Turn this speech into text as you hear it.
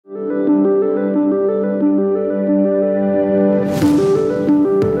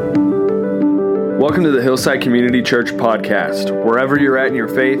Welcome to the Hillside Community Church podcast. Wherever you're at in your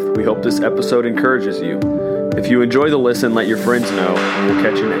faith, we hope this episode encourages you. If you enjoy the listen, let your friends know, and we'll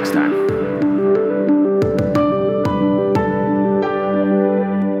catch you next time.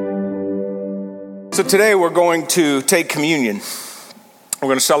 So today we're going to take communion. We're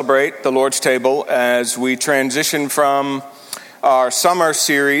going to celebrate the Lord's table as we transition from our summer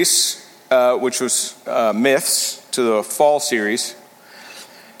series, which was myths, to the fall series.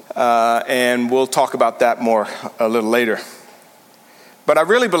 And we'll talk about that more a little later. But I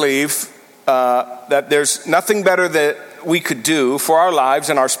really believe that there's nothing better that we could do for our lives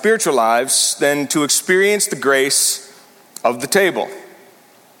and our spiritual lives than to experience the grace of the table.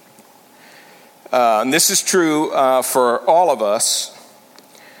 And this is true for all of us.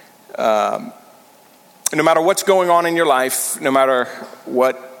 No matter what's going on in your life, no matter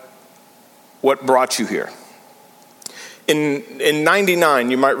what brought you here. In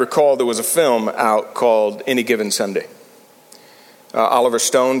 99, you might recall there was a film out called Any Given Sunday. Oliver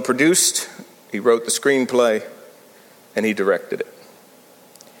Stone produced, he wrote the screenplay, and he directed it.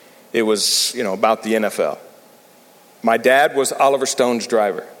 It was, about the NFL. My dad was Oliver Stone's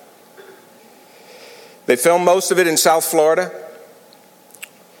driver. They filmed most of it in South Florida,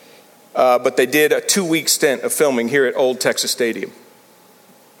 but they did a 2-week stint of filming here at Old Texas Stadium.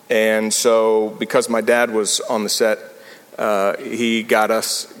 And so, because my dad was on the set, he got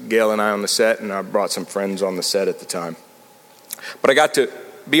us, Gail and I, on the set, and I brought some friends on the set at the time. But I got to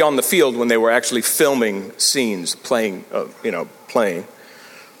be on the field when they were actually filming scenes, playing. I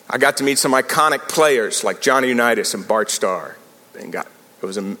got to meet some iconic players like Johnny Unitas and Bart Starr. It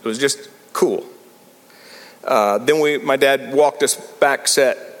was just cool. Then my dad walked us back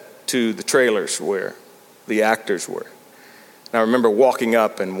set to the trailers where the actors were. And I remember walking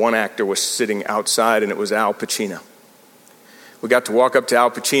up, and one actor was sitting outside, and it was Al Pacino. We got to walk up to Al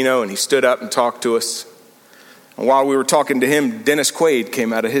Pacino, and he stood up and talked to us. And while we were talking to him, Dennis Quaid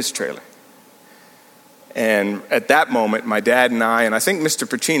came out of his trailer. And at that moment, my dad and I think Mr.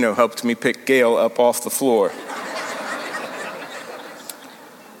 Pacino helped me pick Gail up off the floor.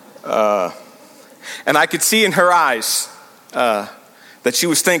 And I could see in her eyes that she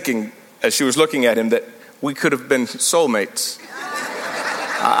was thinking, as she was looking at him, that we could have been soulmates.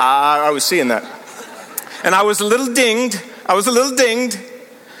 I was seeing that. And I was a little dinged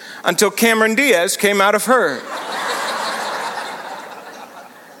until Cameron Diaz came out of her.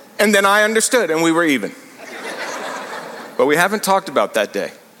 And then I understood, and we were even. But we haven't talked about that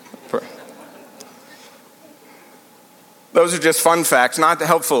day. Those are just fun facts, not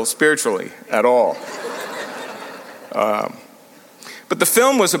helpful spiritually at all. But the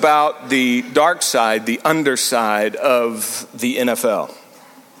film was about the dark side, the underside of the NFL.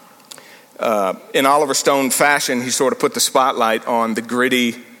 In Oliver Stone fashion, he sort of put the spotlight on the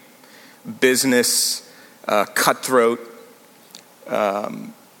gritty, business, cutthroat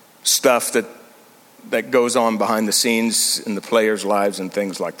stuff that goes on behind the scenes in the players' lives and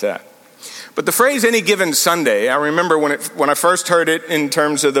things like that. But the phrase "any given Sunday," I remember when I first heard it in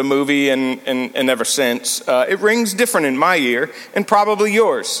terms of the movie and ever since, it rings different in my ear and probably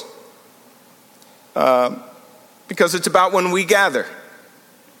yours. Because it's about when we gather.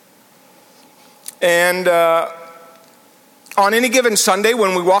 And on any given Sunday,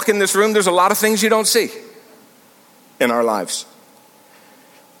 when we walk in this room, there's a lot of things you don't see in our lives.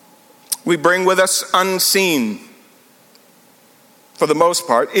 We bring with us unseen, for the most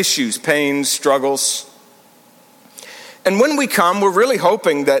part, issues, pains, struggles. And when we come, we're really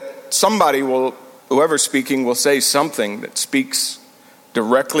hoping that whoever's speaking, will say something that speaks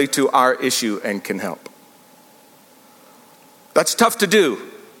directly to our issue and can help. That's tough to do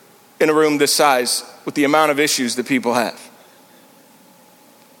in a room this size with the amount of issues that people have.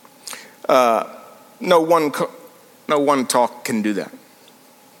 No one talk can do that.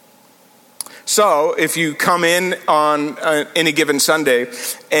 So if you come in on any given Sunday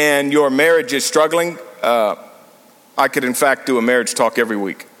and your marriage is struggling, I could in fact do a marriage talk every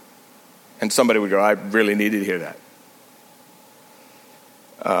week. And somebody would go, I really needed to hear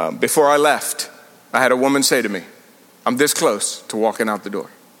that. Before I left, I had a woman say to me, I'm this close to walking out the door.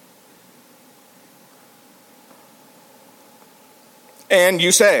 And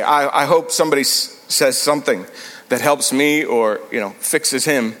you say, I hope somebody says something that helps me or, fixes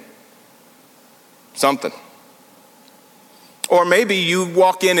him. Something. Or maybe you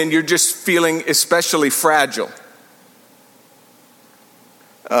walk in and you're just feeling especially fragile.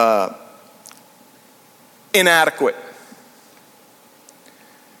 Inadequate.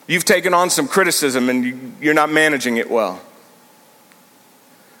 You've taken on some criticism and you're not managing it well.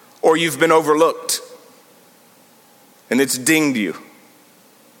 Or you've been overlooked and it's dinged you.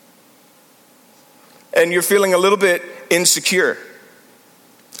 and you're feeling a little bit insecure.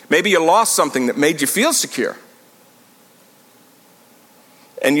 Maybe you lost something that made you feel secure.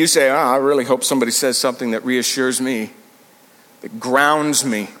 And you say, I really hope somebody says something that reassures me, that grounds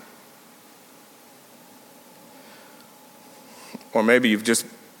me. Or maybe you've just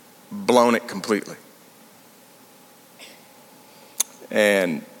blown it completely.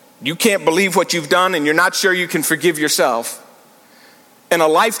 And you can't believe what you've done, and you're not sure you can forgive yourself. And a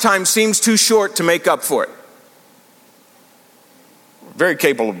lifetime seems too short to make up for it. Very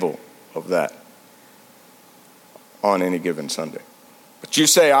capable of that on any given Sunday. But you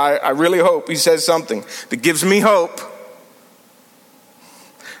say, I really hope he says something that gives me hope,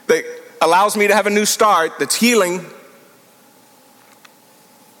 that allows me to have a new start, that's healing.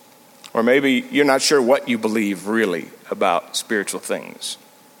 Or maybe you're not sure what you believe really about spiritual things.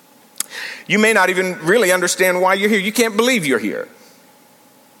 You may not even really understand why you're here. You can't believe you're here.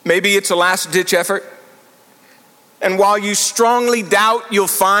 Maybe it's a last-ditch effort. And while you strongly doubt you'll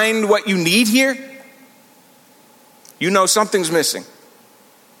find what you need here, you know something's missing.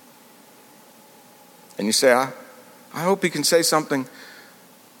 And you say, I hope he can say something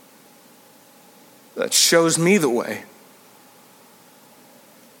that shows me the way.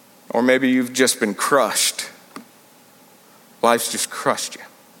 Or maybe you've just been crushed. Life's just crushed you.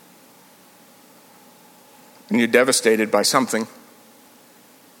 And you're devastated by something.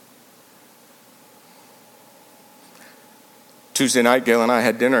 Tuesday night, Gail and I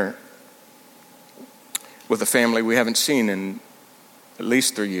had dinner with a family we haven't seen in at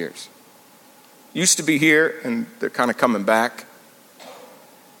least 3 years. Used to be here, and they're kind of coming back.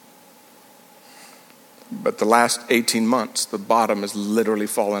 But the last 18 months, the bottom has literally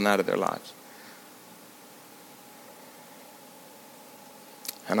fallen out of their lives.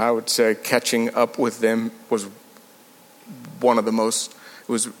 And I would say catching up with them was one of the most, it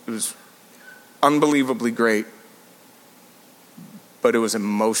was unbelievably great. But it was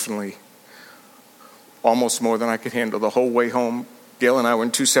emotionally almost more than I could handle. The whole way home, Gail and I were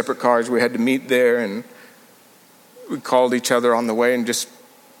in 2 separate cars. We had to meet there, and we called each other on the way and just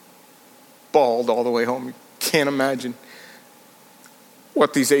bawled all the way home. You can't imagine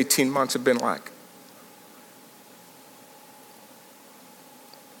what these 18 months have been like.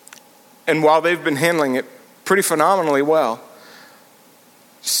 And while they've been handling it pretty phenomenally well,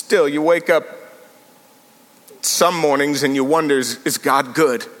 still you wake up some mornings and you wonder, is God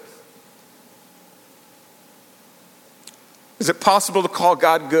good? Is it possible to call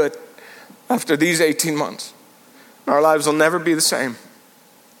God good after these 18 months? Our lives will never be the same.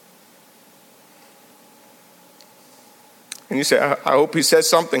 And you say, I hope he says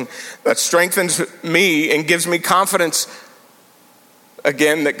something that strengthens me and gives me confidence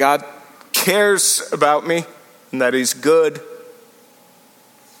again that God cares about me and that he's good.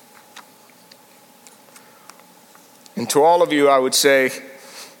 And to all of you, I would say,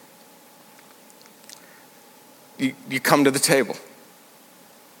 you come to the table.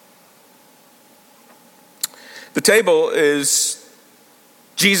 The table is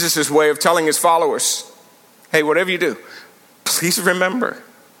Jesus' way of telling his followers, hey, whatever you do, please remember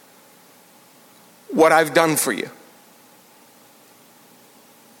what I've done for you.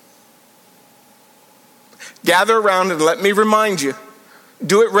 Gather around and let me remind you.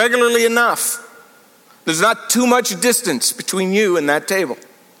 Do it regularly enough. There's not too much distance between you and that table.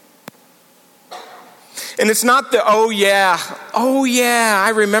 And it's not the, oh yeah, I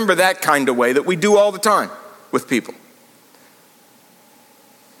remember that kind of way that we do all the time with people.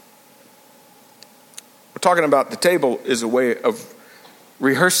 We're talking about the table is a way of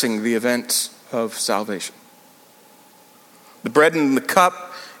rehearsing the events of salvation. The bread and the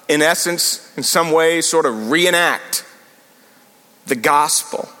cup, in essence, in some way, sort of reenact the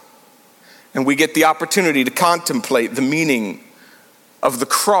gospel. And we get the opportunity to contemplate the meaning of the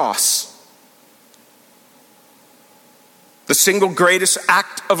cross. The single greatest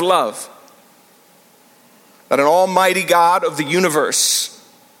act of love that an almighty God of the universe,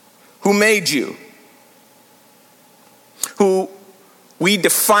 who made you, who we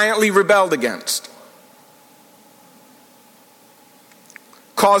defiantly rebelled against,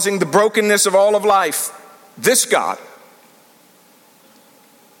 causing the brokenness of all of life, this God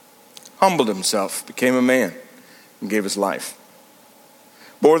humbled himself, became a man, and gave his life.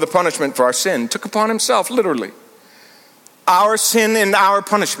 Bore the punishment for our sin, took upon himself, literally, our sin and our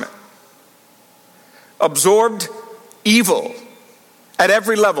punishment. Absorbed evil at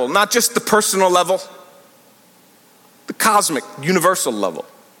every level, not just the personal level, the cosmic, universal level.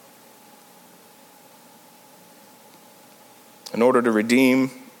 In order to redeem,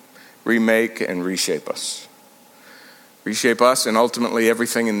 remake, and reshape us. reshape us, and ultimately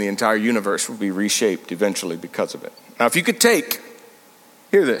everything in the entire universe will be reshaped eventually because of it. Now, if you could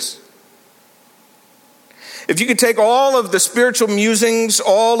hear this. If you could take all of the spiritual musings,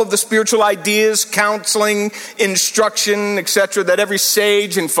 all of the spiritual ideas, counseling, instruction, etc., that every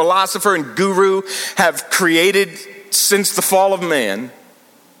sage and philosopher and guru have created since the fall of man,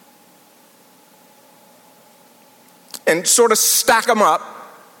 and sort of stack them up,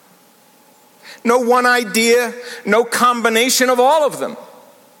 no one idea, no combination of all of them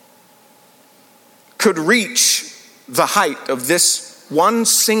could reach the height of this one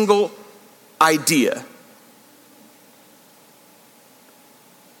single idea: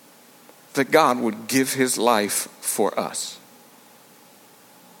 that God would give his life for us.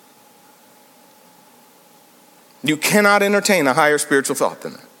 You cannot entertain a higher spiritual thought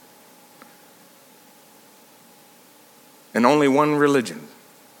than that. And only one religion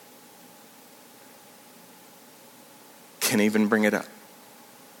can even bring it up.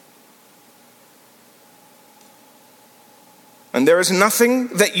 And there is nothing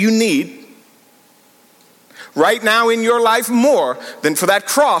that you need right now in your life more than for that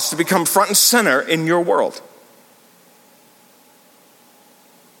cross to become front and center in your world.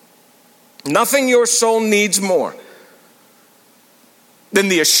 Nothing your soul needs more than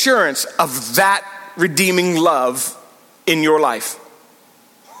the assurance of that redeeming love in your life.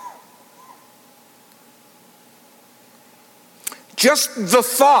 Just the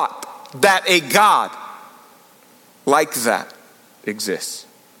thought that a God like that exists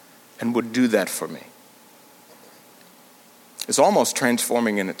and would do that for me is almost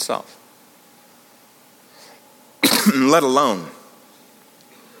transforming in itself. Let alone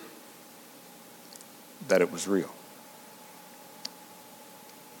that it was real.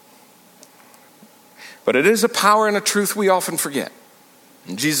 But it is a power and a truth we often forget.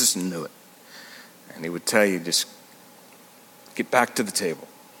 And Jesus knew it. And he would tell you, just get back to the table.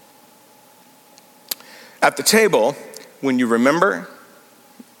 At the table, when you remember,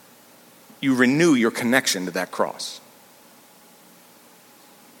 you renew your connection to that cross.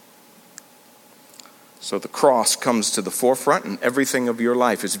 So the cross comes to the forefront and everything of your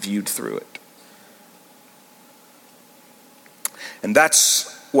life is viewed through it. And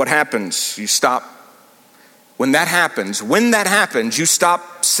that's what happens. When that happens, you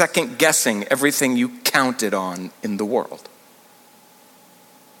stop second guessing everything you counted on in the world.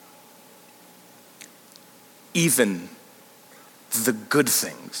 Even the good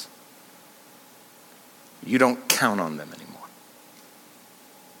things, you don't count on them anymore.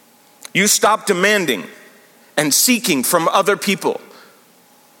 You stop demanding and seeking from other people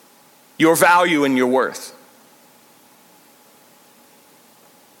your value and your worth.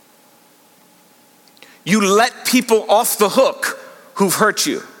 You let people off the hook who've hurt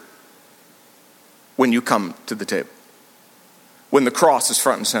you when you come to the table, when the cross is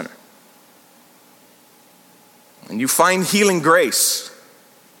front and center. And you find healing grace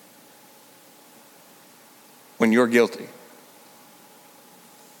when you're guilty.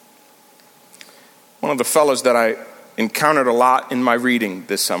 One of the fellows that I encountered a lot in my reading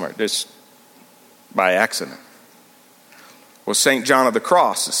this summer, just by accident, was St. John of the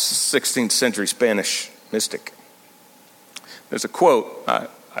Cross, a 16th century Spanish mystic. There's a quote, I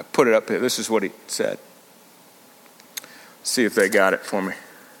put it up here. This is what he said. See if they got it for me.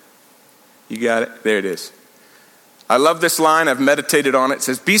 You got it? There it is. I love this line. I've meditated on it. It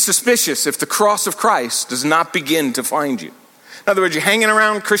says, "Be suspicious if the cross of Christ does not begin to find you." In other words, you're hanging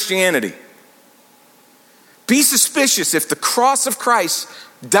around Christianity. Be suspicious if the cross of Christ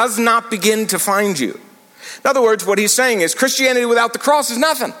does not begin to find you. In other words, what he's saying is Christianity without the cross is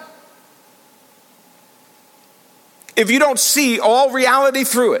nothing. If you don't see all reality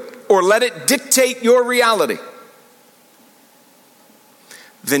through it or let it dictate your reality,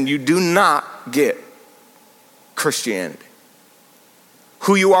 then you do not get Christianity.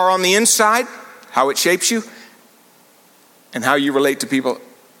 Who you are on the inside, how it shapes you, and how you relate to people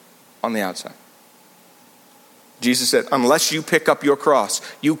on the outside. Jesus said, unless you pick up your cross,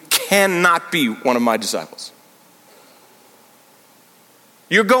 you cannot be one of my disciples.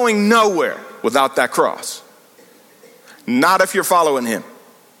 You're going nowhere without that cross. Not if you're following him.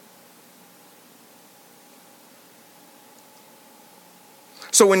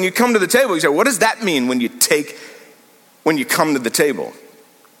 So when you come to the table, you say, what does that mean when you come to the table?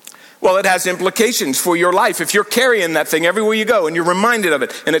 Well, it has implications for your life. If you're carrying that thing everywhere you go and you're reminded of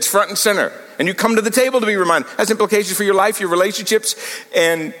it and it's front and center and you come to the table to be reminded, it has implications for your life, your relationships,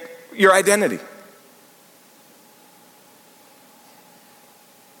 and your identity.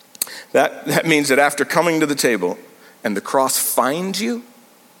 That means that after coming to the table and the cross finds you,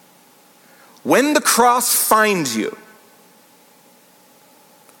 when the cross finds you,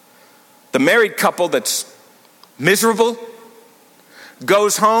 married couple that's miserable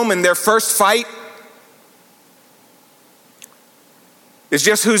goes home and their first fight is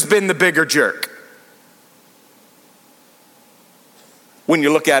just who's been the bigger jerk when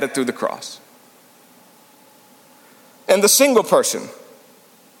you look at it through the cross. And the single person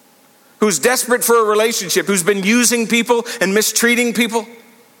who's desperate for a relationship, who's been using people and mistreating people,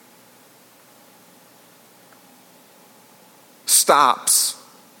 stops.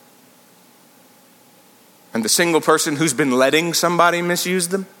 And the single person who's been letting somebody misuse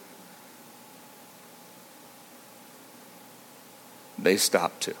them, they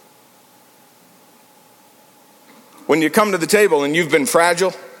stop too. When you come to the table and you've been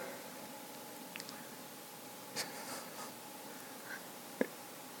fragile,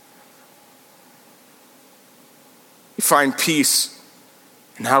 you find peace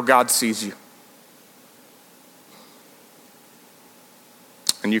in how God sees you.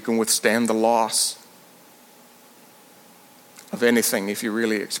 And you can withstand the loss of anything if you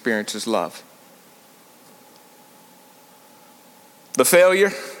really experience His love. The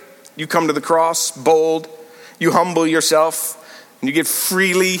failure, you come to the cross bold, you humble yourself, and you give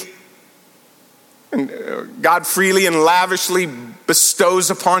freely, and God freely and lavishly bestows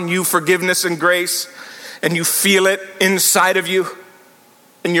upon you forgiveness and grace, and you feel it inside of you,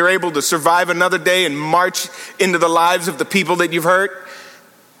 and you're able to survive another day and march into the lives of the people that you've hurt,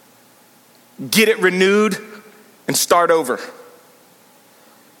 get it renewed, and start over.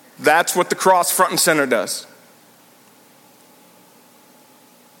 That's what the cross front and center does.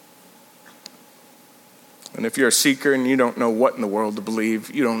 And if you're a seeker and you don't know what in the world to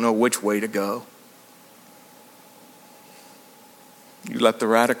believe, you don't know which way to go, you let the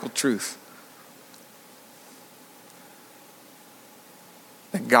radical truth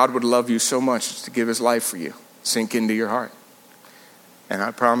that God would love you so much as to give His life for you sink into your heart. And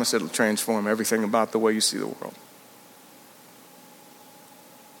I promise it'll transform everything about the way you see the world.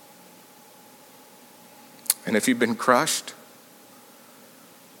 And if you've been crushed,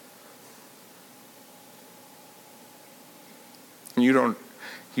 you don't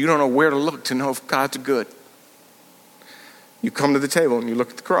know where to look to know if God's good, you come to the table and you look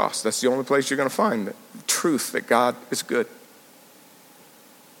at the cross. That's the only place you're going to find the truth that God is good,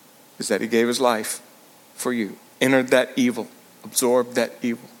 is that He gave His life for you, entered that evil, absorbed that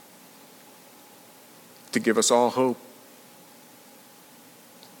evil to give us all hope.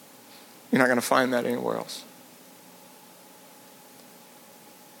 You're not going to find that anywhere else.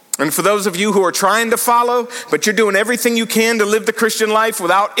 And for those of you who are trying to follow, but you're doing everything you can to live the Christian life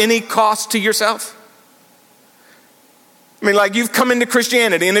without any cost to yourself. I mean, like you've come into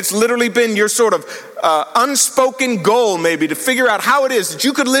Christianity and it's literally been your sort of unspoken goal maybe to figure out how it is that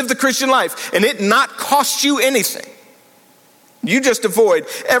you could live the Christian life and it not cost you anything. You just avoid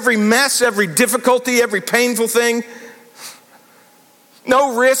every mess, every difficulty, every painful thing.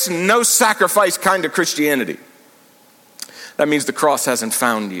 No risk, no sacrifice kind of Christianity. That means the cross hasn't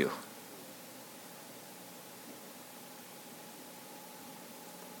found you.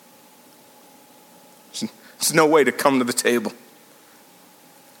 There's no way to come to the table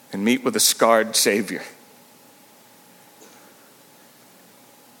and meet with a scarred Savior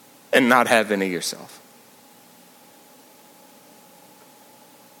and not have any yourself.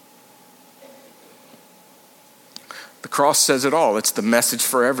 The cross says it all. It's the message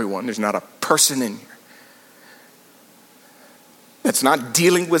for everyone. There's not a person in here that's not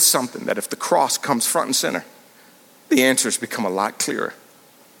dealing with something that if the cross comes front and center, the answers become a lot clearer.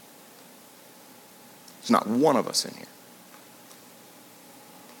 There's not one of us in here.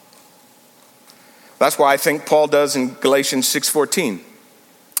 That's why I think Paul does in Galatians 6:14.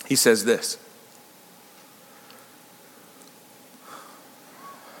 He says this: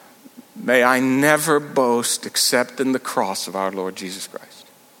 may I never boast except in the cross of our Lord Jesus Christ,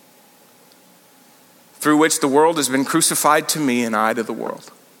 through which the world has been crucified to me and I to the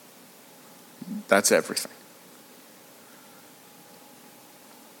world. That's everything.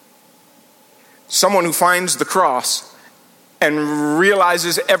 Someone who finds the cross and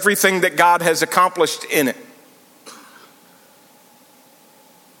realizes everything that God has accomplished in it,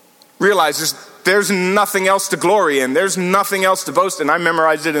 realizes there's nothing else to glory in. There's nothing else to boast in. I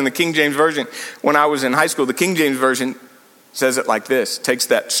memorized it in the King James Version when I was in high school. The King James Version says it like this, takes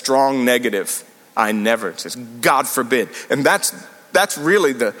that strong negative, I never, it says, God forbid. And that's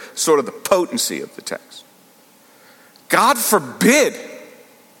really the sort of the potency of the text. God forbid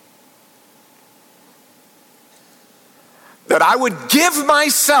that I would give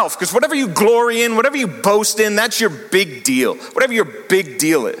myself, because whatever you glory in, whatever you boast in, that's your big deal. Whatever your big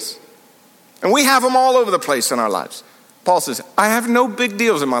deal is. And we have them all over the place in our lives. Paul says, I have no big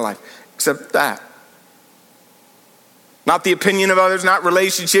deals in my life except that. Not the opinion of others, not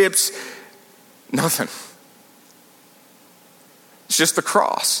relationships, nothing. It's just the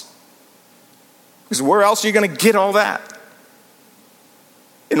cross. Because where else are you going to get all that?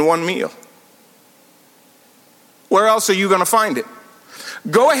 In one meal. Where else are you going to find it?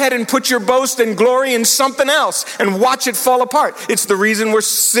 Go ahead and put your boast and glory in something else and watch it fall apart. It's the reason we're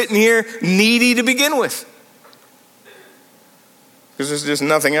sitting here needy to begin with. Because there's just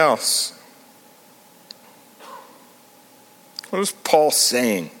nothing else. What is Paul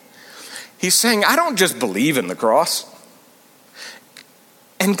saying? He's saying, I don't just believe in the cross.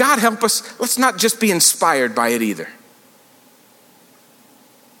 And God help us, let's not just be inspired by it either.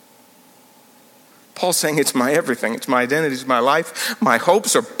 Paul's saying it's my everything. It's my identity. It's my life. My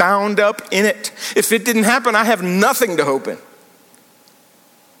hopes are bound up in it. If it didn't happen, I have nothing to hope in.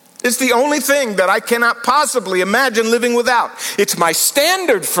 It's the only thing that I cannot possibly imagine living without. It's my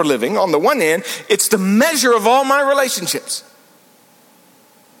standard for living on the one hand. It's the measure of all my relationships.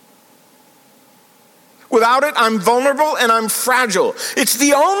 Without it, I'm vulnerable and I'm fragile. It's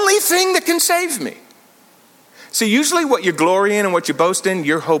the only thing that can save me. See, usually what you glory in and what you boast in,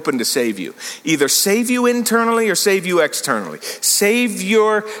 you're hoping to save you. Either save you internally or save you externally. Save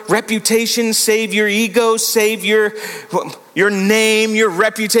your reputation, save your ego, save your name, your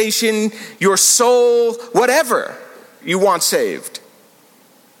reputation, your soul, whatever you want saved.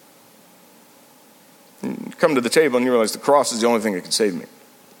 You come to the table and you realize the cross is the only thing that can save me.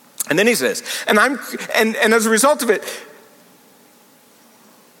 And then he says, and as a result of it,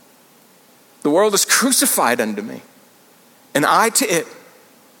 the world is crucified unto me, and I to it.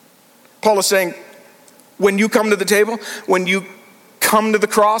 Paul is saying, when you come to the table, when you come to the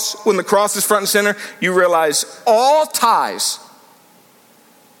cross, when the cross is front and center, you realize all ties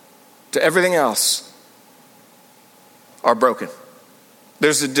to everything else are broken.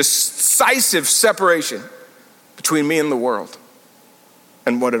 There's a decisive separation between me and the world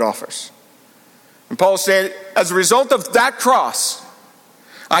and what it offers. And Paul said, as a result of that cross,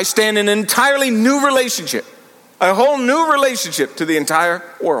 I stand in an entirely new relationship, a whole new relationship to the entire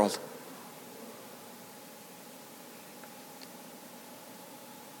world.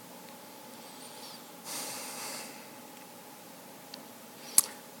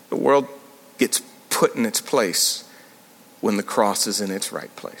 The world gets put in its place when the cross is in its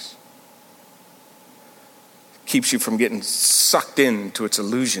right place. It keeps you from getting sucked into its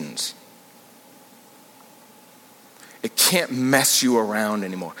illusions. It can't mess you around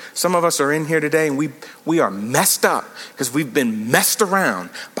anymore. Some of us are in here today and we are messed up because we've been messed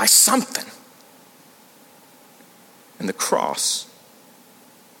around by something. And the cross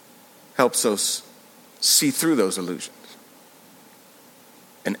helps us see through those illusions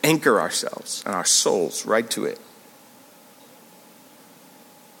and anchor ourselves and our souls right to it.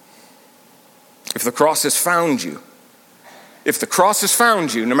 If the cross has found you,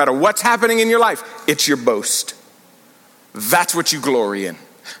 no matter what's happening in your life, it's your boast. That's what you glory in.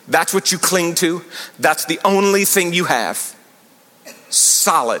 That's what you cling to. That's the only thing you have.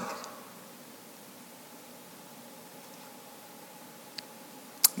 Solid.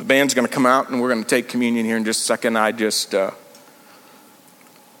 The band's going to come out and we're going to take communion here in just a second. I just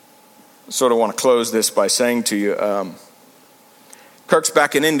sort of want to close this by saying to you, Kirk's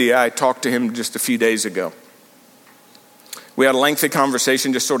back in India. I talked to him just a few days ago. We had a lengthy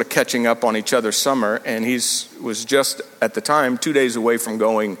conversation, just sort of catching up on each other's summer, and he was just, at the time, 2 days away from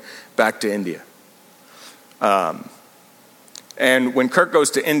going back to India. And when Kirk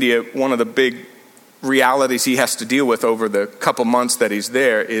goes to India, one of the big realities he has to deal with over the couple months that he's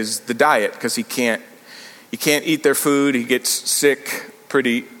there is the diet, because he can't eat their food. He gets sick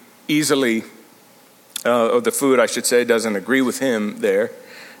pretty easily, or the food, I should say, doesn't agree with him there.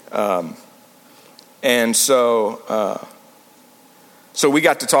 And so we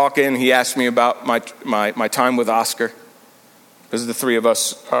got to talking. He asked me about my time with Oscar, because the three of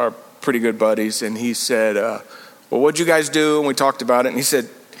us are pretty good buddies. And he said, well, what'd you guys do? And we talked about it. And he said,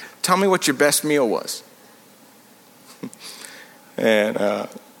 tell me what your best meal was. And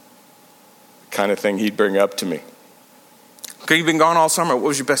kind of thing he'd bring up to me. Okay, you've been gone all summer. What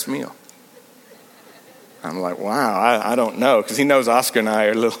was your best meal? I'm like, wow, I don't know. Because he knows Oscar and I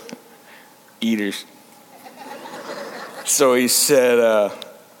are little eaters. So he said,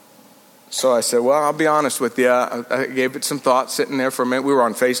 so I said, well, I'll be honest with you. I gave it some thought sitting there for a minute. We were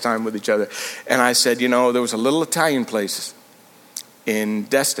on FaceTime with each other. And I said, there was a little Italian place in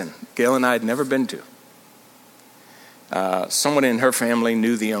Destin Gail and I had never been to. Someone in her family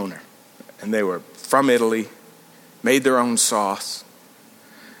knew the owner. And they were from Italy, made their own sauce.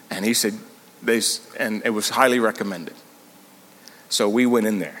 And he said, and it was highly recommended. So we went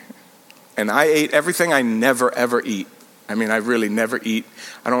in there. And I ate everything I never, ever eat. I mean, I really never eat.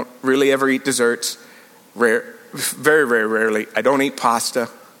 I don't really ever eat desserts. Very, very rarely. I don't eat pasta.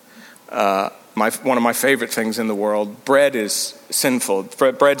 One of my favorite things in the world. Bread is sinful.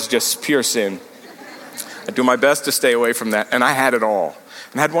 Bread's just pure sin. I do my best to stay away from that. And I had it all.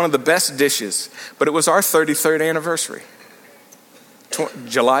 And I had one of the best dishes. But it was our 33rd anniversary.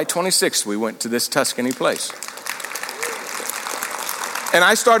 July 26th, we went to this Tuscany place. And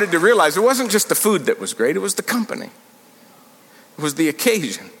I started to realize it wasn't just the food that was great, it was the company. It was the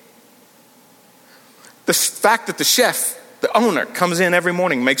occasion. The fact that the chef, the owner, comes in every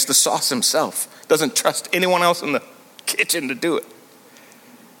morning, makes the sauce himself, doesn't trust anyone else in the kitchen to do it.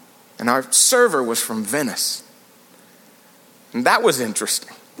 And our server was from Venice. And that was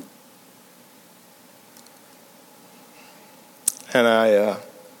interesting. And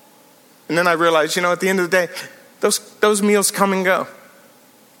then I realized, at the end of the day, those meals come and go.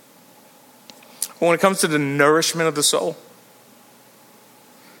 But when it comes to the nourishment of the soul,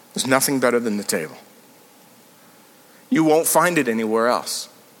 there's nothing better than the table. You won't find it anywhere else.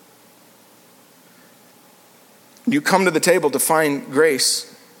 You come to the table to find grace.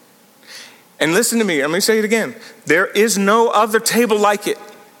 And listen to me, let me say it again. There is no other table like it.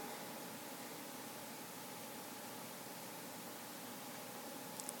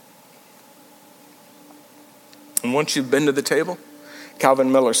 And once you've been to the table,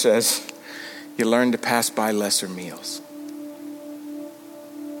 Calvin Miller says, you learn to pass by lesser meals.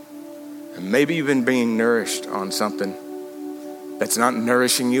 And maybe you've been being nourished on something that's not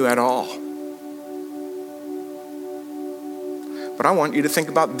nourishing you at all. But I want you to think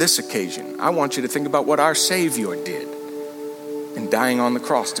about this occasion. I want you to think about what our Savior did in dying on the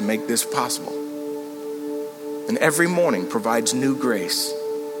cross to make this possible. And every morning provides new grace,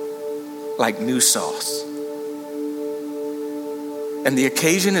 like new sauce. And the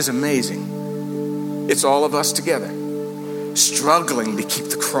occasion is amazing. It's all of us together, struggling to keep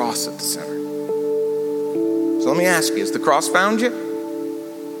the cross at the center. So let me ask you, has the cross found you?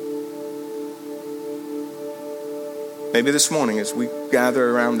 Maybe this morning as we gather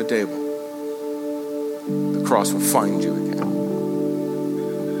around the table, the cross will find you again.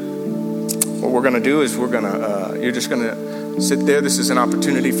 What we're going to do is you're just going to sit there. This is an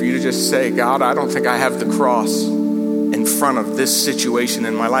opportunity for you to just say, God, I don't think I have the cross in front of this situation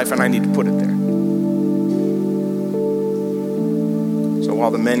in my life, and I need to put it there. So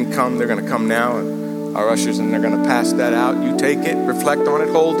while the men come, they're going to come now, and our ushers, and they're going to pass that out. You take it, reflect on it,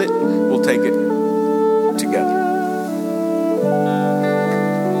 hold it. We'll take it together.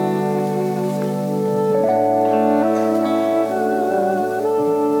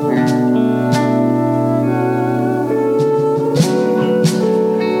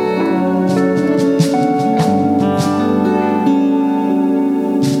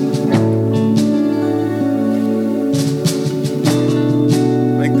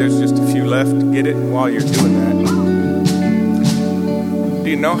 While you're doing that, do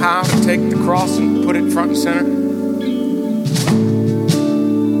you know how to take the cross and put it front and center?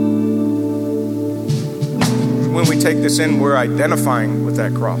 When we take this in, we're identifying with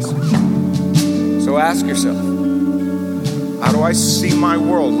that cross. So ask yourself, how do I see my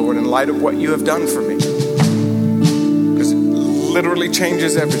world, Lord, in light of what you have done for me? Because it literally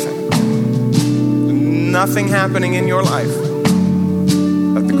changes everything. Nothing happening in your life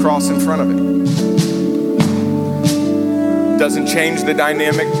but the cross in front of it. Doesn't change the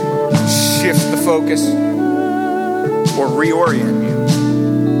dynamic, shift the focus, or reorient you.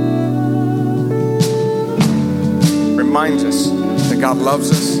 Reminds us that God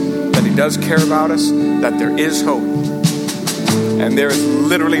loves us, that He does care about us, that there is hope, and there is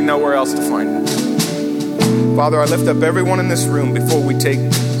literally nowhere else to find it. Father, I lift up everyone in this room before we take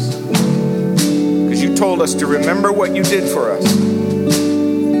this, because you told us to remember what you did for us.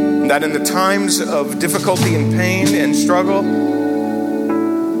 That in the times of difficulty and pain and struggle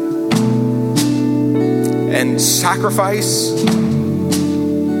and sacrifice,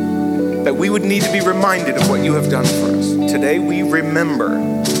 that we would need to be reminded of what you have done for us. Today we remember.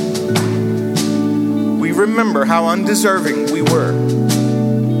 We remember how undeserving we were,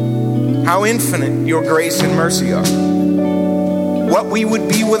 how infinite your grace and mercy are, what we would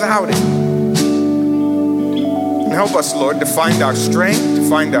be without it. And help us, Lord, to find our strength, to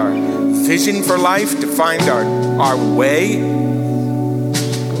find our vision for life, to find our way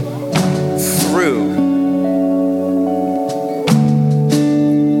through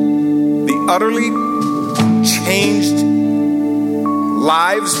the utterly changed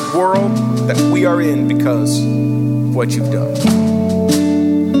lives, world that we are in because of what you've done.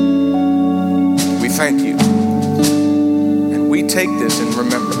 We thank you. And we take this and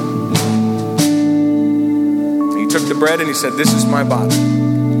remember. took the bread and he said, "This is my body."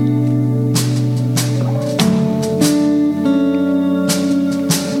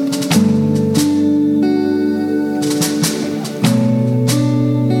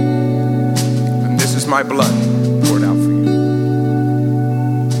 And this is my blood.